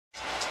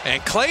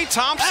And Klay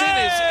Thompson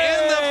is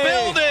in the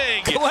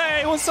building.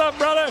 Klay, what's up,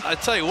 brother? I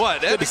tell you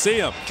what, good to see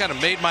him. Kind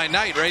of made my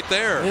night right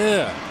there.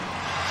 Yeah.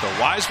 So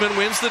Wiseman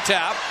wins the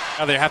tap.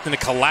 Now they're having to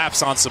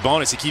collapse on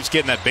Sabonis. He keeps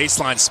getting that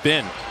baseline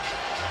spin. And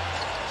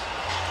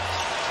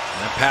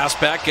pass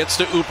back gets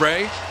to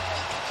Oubre.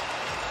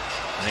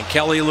 And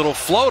Kelly, a little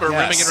floater,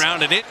 rimming it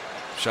around and in.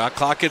 Shot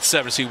clock at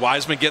 7. See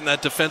Wiseman getting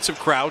that defensive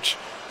crouch.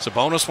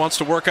 Sabonis wants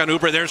to work on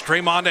Oubre. There's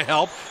Draymond to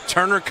help.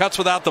 Turner cuts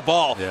without the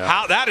ball.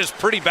 Yeah. That is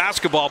pretty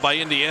basketball by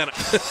Indiana.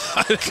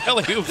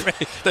 Kelly Oubre.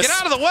 Get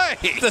out of the way.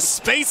 The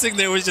spacing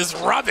there was just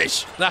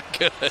rubbish. Not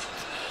good.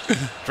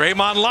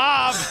 Draymond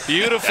lob.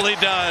 Beautifully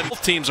done.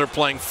 Both teams are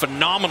playing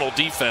phenomenal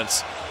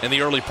defense in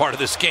the early part of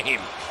this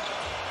game.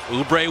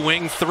 Oubre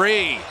wing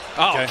 3.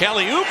 Oh, okay.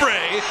 Kelly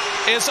Oubre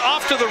is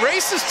off to the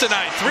races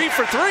tonight. 3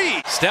 for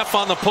 3. Steph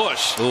on the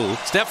push. Ooh.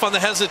 Steph on the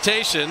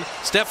hesitation.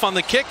 Steph on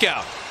the kick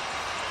out.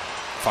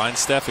 Find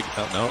Steph.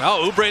 Oh, no.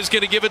 Oh, Oubre's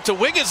going to give it to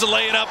Wiggins to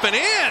lay it up and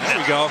in. There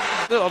we go.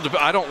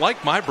 I don't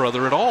like my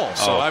brother at all,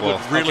 so I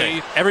would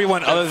really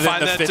everyone other than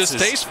find the that Fitz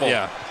distasteful.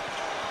 Yeah.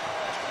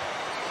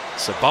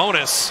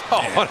 Sabonis.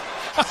 Oh,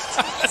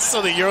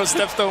 so the Euro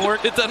steps don't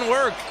work? It doesn't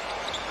work.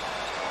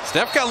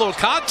 Steph got a little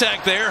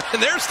contact there,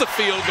 and there's the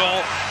field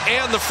goal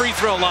and the free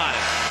throw line.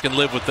 You can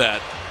live with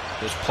that.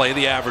 Just play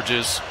the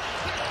averages.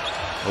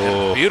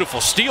 Oh.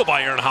 Beautiful steal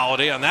by Aaron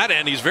Holiday on that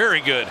end. He's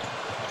very good.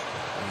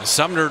 And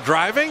Sumner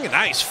driving.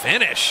 Nice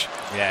finish.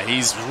 Yeah,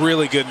 he's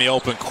really good in the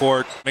open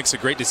court. Makes a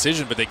great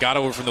decision, but they got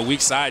over from the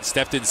weak side.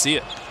 Steph didn't see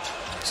it.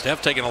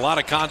 Steph taking a lot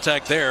of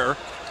contact there.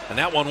 And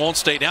that one won't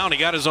stay down. He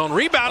got his own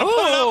rebound and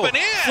put it up and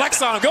in.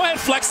 Flex on him. Go ahead,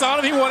 flex on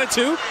him. He wanted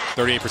to.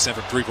 38%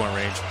 from three-point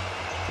range.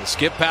 The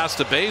skip pass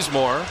to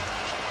Bazemore.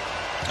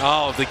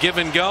 Oh, the give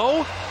and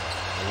go.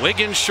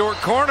 Wiggins short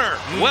corner.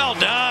 Well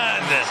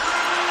done.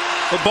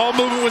 The ball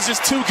movement was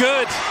just too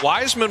good.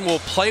 Wiseman will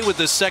play with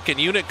this second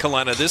unit,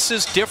 Kalena. This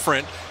is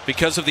different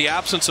because of the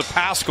absence of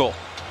Pascal.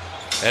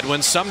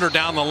 Edwin Sumner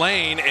down the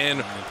lane,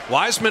 and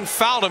Wiseman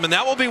fouled him, and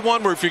that will be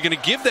one where if you're going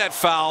to give that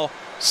foul,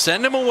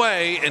 send him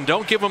away and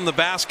don't give him the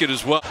basket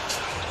as well.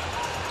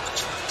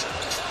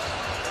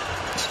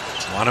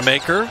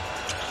 Wanamaker.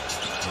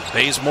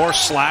 Bazemore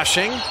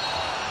slashing.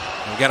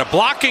 We got a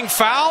blocking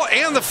foul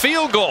and the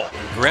field goal.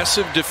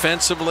 Aggressive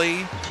defensively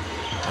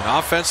and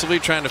offensively,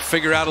 trying to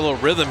figure out a little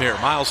rhythm here.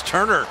 Miles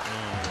Turner.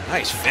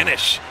 Nice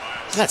finish.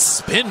 That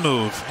spin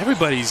move.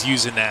 Everybody's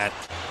using that.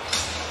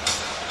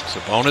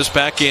 Sabonis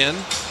back in.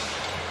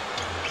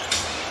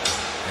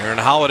 Aaron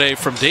Holiday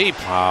from deep.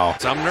 Wow.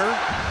 Sumner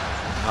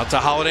out to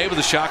Holiday with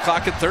the shot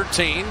clock at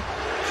 13.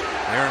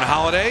 Aaron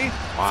Holiday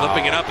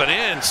flipping it up and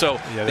in. So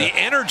the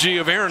energy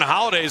of Aaron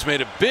Holiday has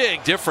made a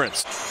big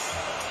difference.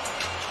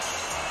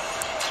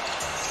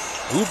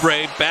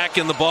 Oubre back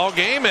in the ball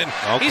game, and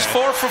he's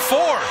 4 for 4.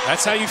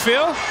 That's how you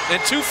feel?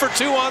 And 2 for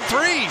 2 on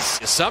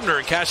threes. Sumner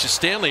and Cassius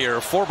Stanley are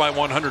a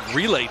 4x100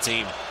 relay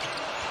team.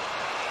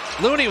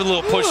 Looney with a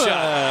little push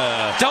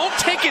shot. Don't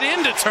take it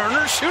into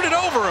Turner. Shoot it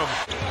over him.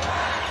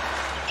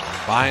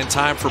 Buying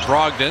time for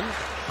Brogdon.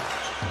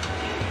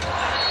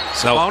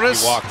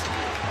 Sabonis. He walked.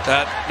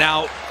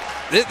 Now,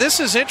 this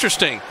is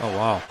interesting. Oh,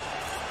 wow.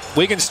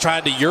 Wiggins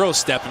tried to Euro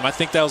step him. I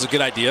think that was a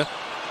good idea.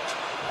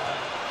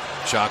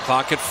 Shot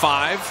clock at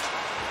 5.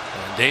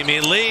 And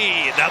Damian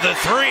Lee, another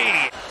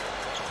 3.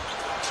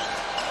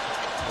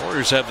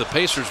 Warriors have the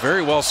Pacers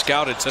very well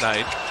scouted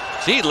tonight.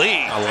 D.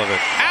 Lee. I love it.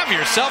 Have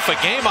yourself a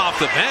game off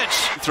the bench.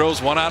 Throws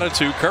 1 out of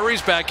 2.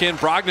 Curry's back in.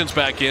 Brogdon's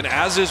back in,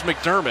 as is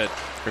McDermott.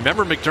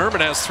 Remember,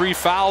 McDermott has 3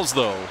 fouls,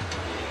 though.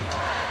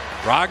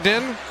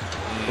 Brogdon,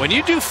 when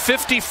you do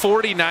 50,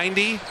 40,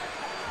 90,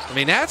 I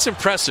mean, that's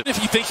impressive. If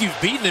you think you've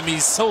beaten him,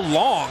 he's so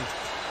long.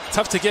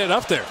 Tough to get it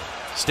up there.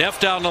 Steph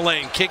down the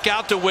lane. Kick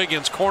out to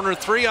Wiggins. Corner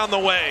 3 on the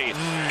way.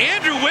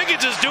 Andrew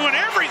Wiggins is doing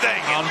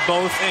everything. On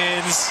both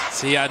ends.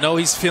 See, I know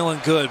he's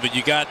feeling good, but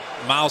you got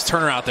Miles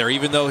Turner out there,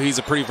 even though he's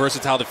a pretty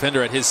versatile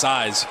defender at his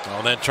size.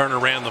 Oh, then Turner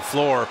ran the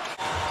floor.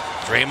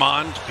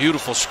 Draymond,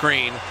 beautiful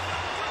screen.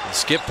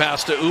 Skip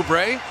pass to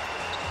Oubre.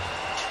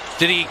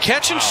 Did he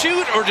catch and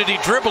shoot, or did he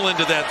dribble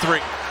into that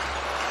 3?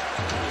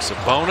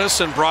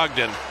 Sabonis and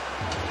Brogdon.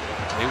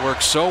 They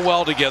work so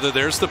well together.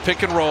 There's the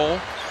pick and roll.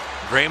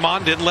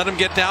 Draymond didn't let him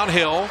get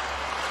downhill.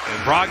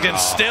 And Brogdon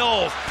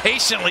still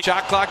patiently.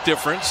 Shot clock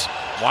difference.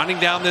 Winding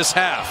down this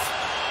half.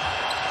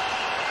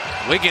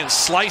 Wiggins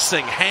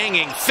slicing,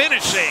 hanging,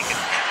 finishing.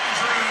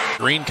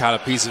 Green caught a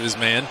piece of his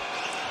man.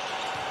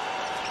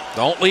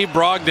 Don't leave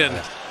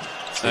Brogdon.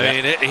 I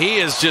mean, he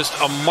is just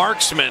a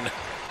marksman.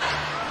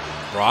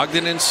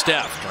 Brogdon and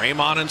Steph,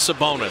 Draymond and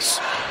Sabonis.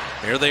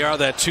 Here they are,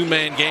 that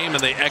two-man game,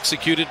 and they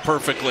execute it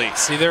perfectly.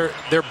 See, they're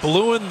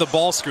bluing the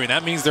ball screen.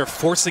 That means they're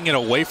forcing it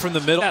away from the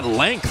middle at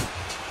length.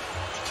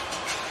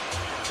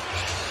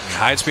 He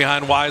hides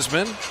behind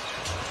Wiseman.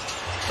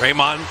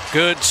 Draymond,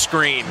 good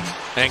screen.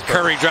 And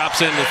Curry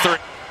drops in the 3.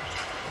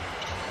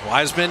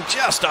 Wiseman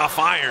just off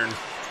iron.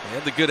 He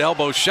had the good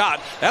elbow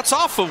shot. That's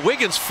off of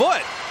Wiggins'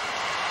 foot.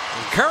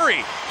 And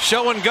Curry,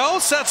 show and go,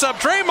 sets up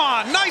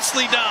Draymond.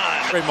 Nicely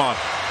done. Draymond.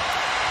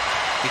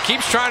 He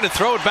keeps trying to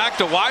throw it back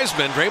to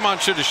Wiseman.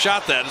 Draymond should have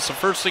shot that. It's the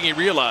first thing he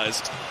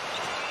realized.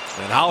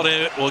 And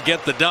Holiday will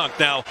get the dunk.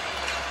 Now,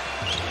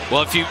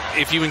 well,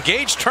 if you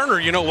engage Turner,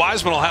 you know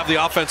Wiseman will have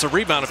the offensive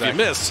rebound if you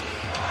miss.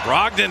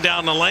 Brogdon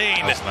down the lane.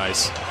 That was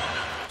nice.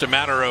 It's a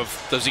matter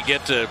of, does he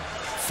get to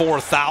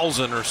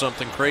 4,000 or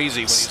something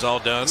crazy when he's all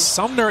done?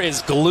 Sumner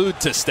is glued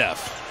to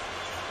Steph.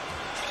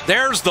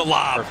 There's the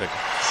lob. Perfect.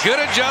 Good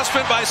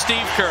adjustment by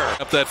Steve Kerr.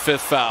 Up that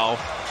fifth foul.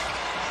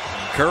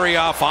 Curry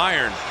off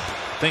iron.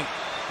 I think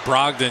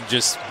Brogdon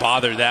just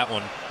bothered that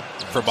one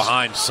from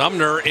behind.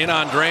 Sumner in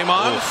on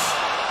Draymond. Oof.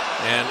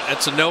 And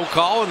it's a no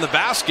call in the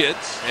basket.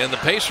 And the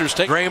Pacers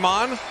take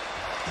Draymond.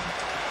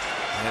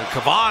 And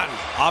Kavan,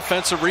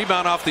 offensive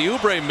rebound off the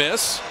Oubre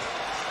miss.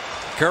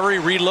 Curry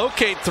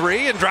relocate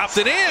three and dropped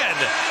it in.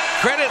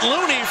 Credit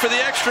Looney for the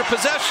extra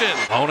possession.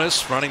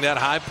 Bonus running that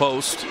high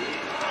post.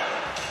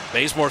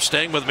 Bazemore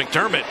staying with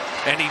McDermott,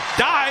 and he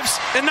dives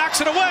and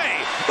knocks it away.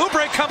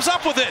 Oubre comes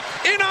up with it.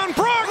 In on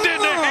Brogdon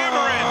to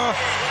hammer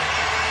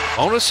it.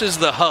 Bonus is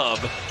the hub.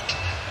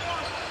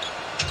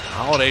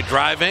 Holiday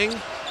driving.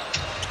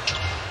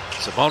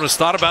 Sabonis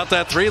thought about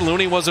that three.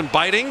 Looney wasn't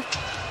biting,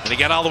 and he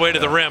got all the way to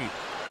the rim.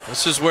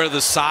 This is where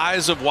the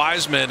size of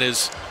Wiseman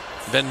has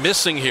been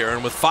missing here,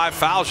 and with 5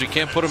 fouls, you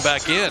can't put him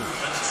back in.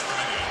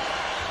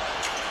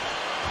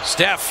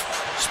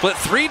 Steph split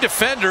 3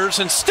 defenders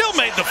and still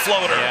made the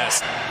floater.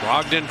 Yes.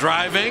 Brogdon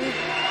driving,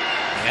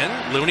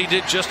 and Looney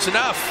did just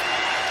enough.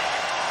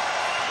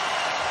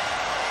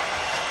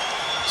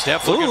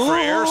 Steph looking for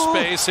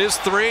airspace. His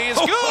three is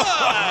good.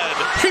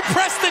 He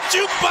pressed the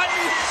juke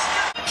button.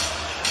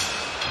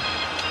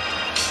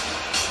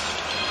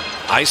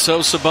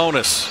 ISO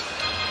Sabonis.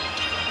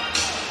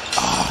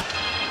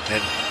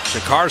 And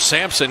Jakar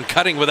Sampson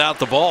cutting without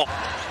the ball.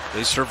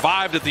 They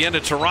survived at the end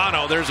of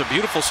Toronto. There's a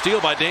beautiful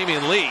steal by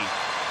Damian Lee.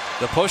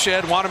 The push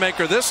ahead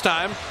Wanamaker this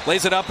time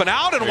lays it up and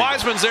out, and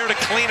Wiseman's there to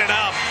clean it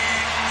up.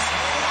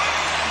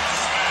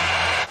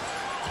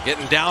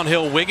 Getting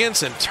downhill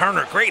Wiggins and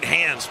Turner. Great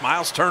hands.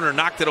 Miles Turner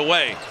knocked it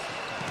away.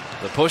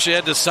 The push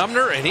ahead to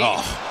Sumner, and he,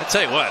 I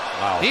tell you what,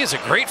 he is a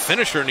great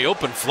finisher in the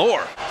open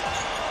floor.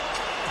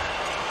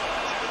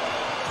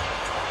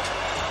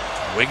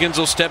 Wiggins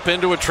will step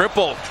into a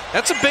triple.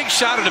 That's a big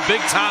shot at a big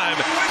time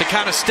to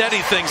kind of steady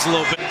things a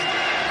little bit.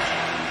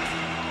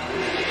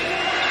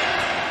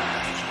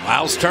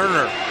 Miles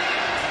Turner,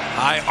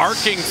 high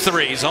arcing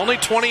threes, only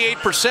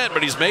 28%,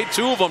 but he's made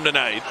 2 of them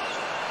tonight.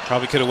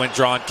 Probably could have went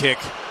draw and kick.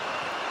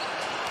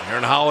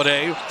 Aaron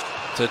Holiday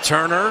to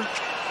Turner.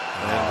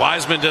 And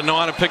Wiseman didn't know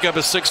how to pick up a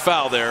 6th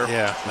foul there.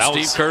 Yeah,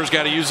 Steve Kerr's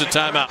got to use a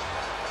timeout.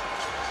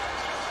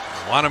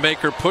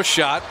 Wanamaker push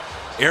shot.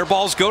 Air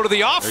balls go to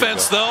the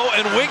offense, though,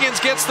 and Wiggins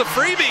gets the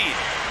freebie.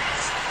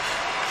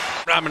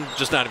 I'm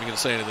just not even going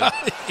to say anything.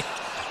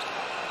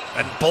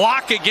 And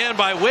block again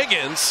by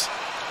Wiggins.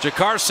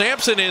 Jakar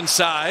Sampson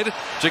inside.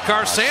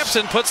 Jakar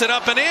Sampson puts it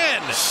up and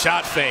in.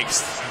 Shot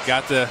fakes.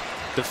 Got the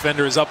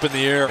defenders up in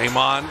the air.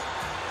 Draymond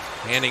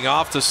handing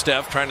off to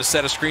Steph, trying to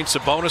set a screen.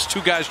 Sabonis,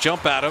 2 guys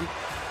jump at him.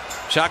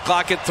 Shot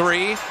clock at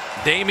 3.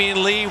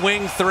 Damian Lee,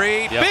 wing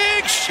 3. Yep.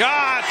 Big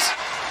shot!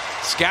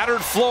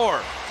 Scattered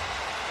floor.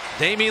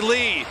 Damian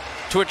Lee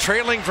to a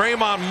trailing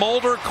Draymond.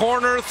 Mulder,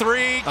 corner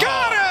 3.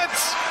 Got it!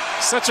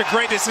 Such a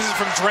great decision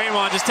from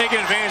Draymond, just taking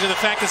advantage of the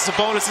fact that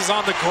Sabonis is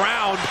on the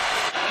ground.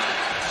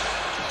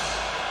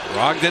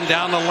 Brogdon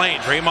down the lane.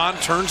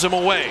 Draymond turns him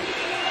away.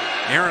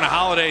 Aaron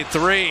Holiday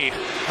 3.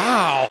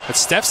 Wow. But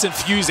Steph's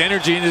infused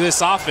energy into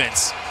this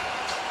offense.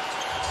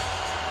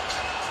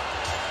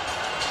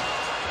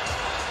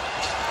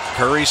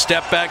 Curry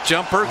step back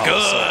jumper. Good.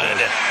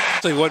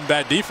 Actually wasn't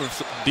bad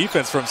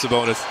defense from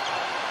Sabonis.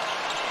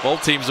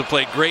 Both teams have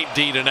played great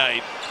D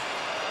tonight.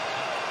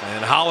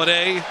 And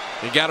Holiday,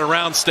 he got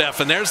around Steph.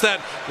 And there's that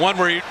one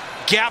where you're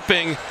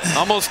gapping.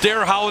 Almost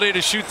dare Holiday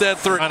to shoot that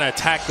 3. Trying to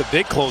attack the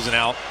big closing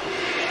out.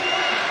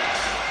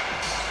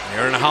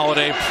 Aaron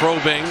Holiday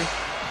probing.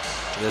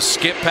 The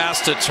skip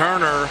pass to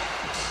Turner.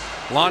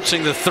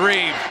 Launching the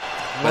 3.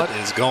 What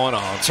is going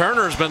on?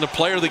 Turner's been the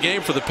player of the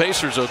game for the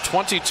Pacers, though,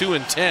 22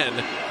 and 10.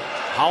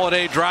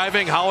 Holiday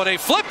driving, Holiday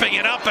flipping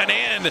it up and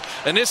in.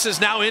 And this is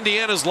now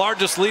Indiana's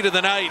largest lead of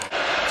the night.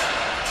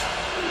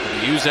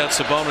 He used that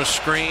Sabonis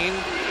screen.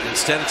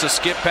 Instead, it's a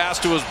skip pass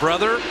to his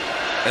brother.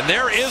 And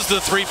there is the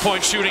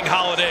 3-point shooting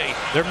Holiday.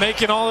 They're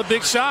making all the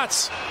big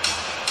shots.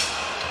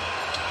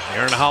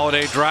 Aaron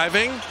Holiday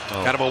driving.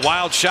 Kind of a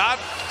wild shot.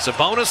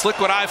 Sabonis, look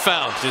what I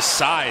found. Just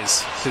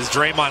size, because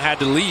Draymond had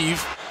to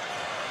leave.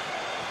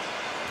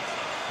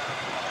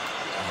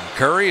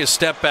 Curry, a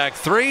step back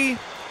 3.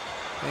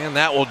 And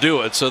that will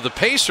do it. So the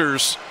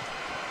Pacers,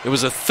 it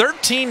was a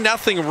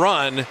 13-0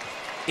 run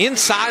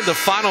inside the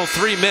final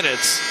 3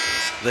 minutes.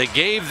 They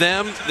gave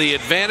them the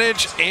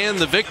advantage and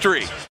the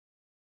victory.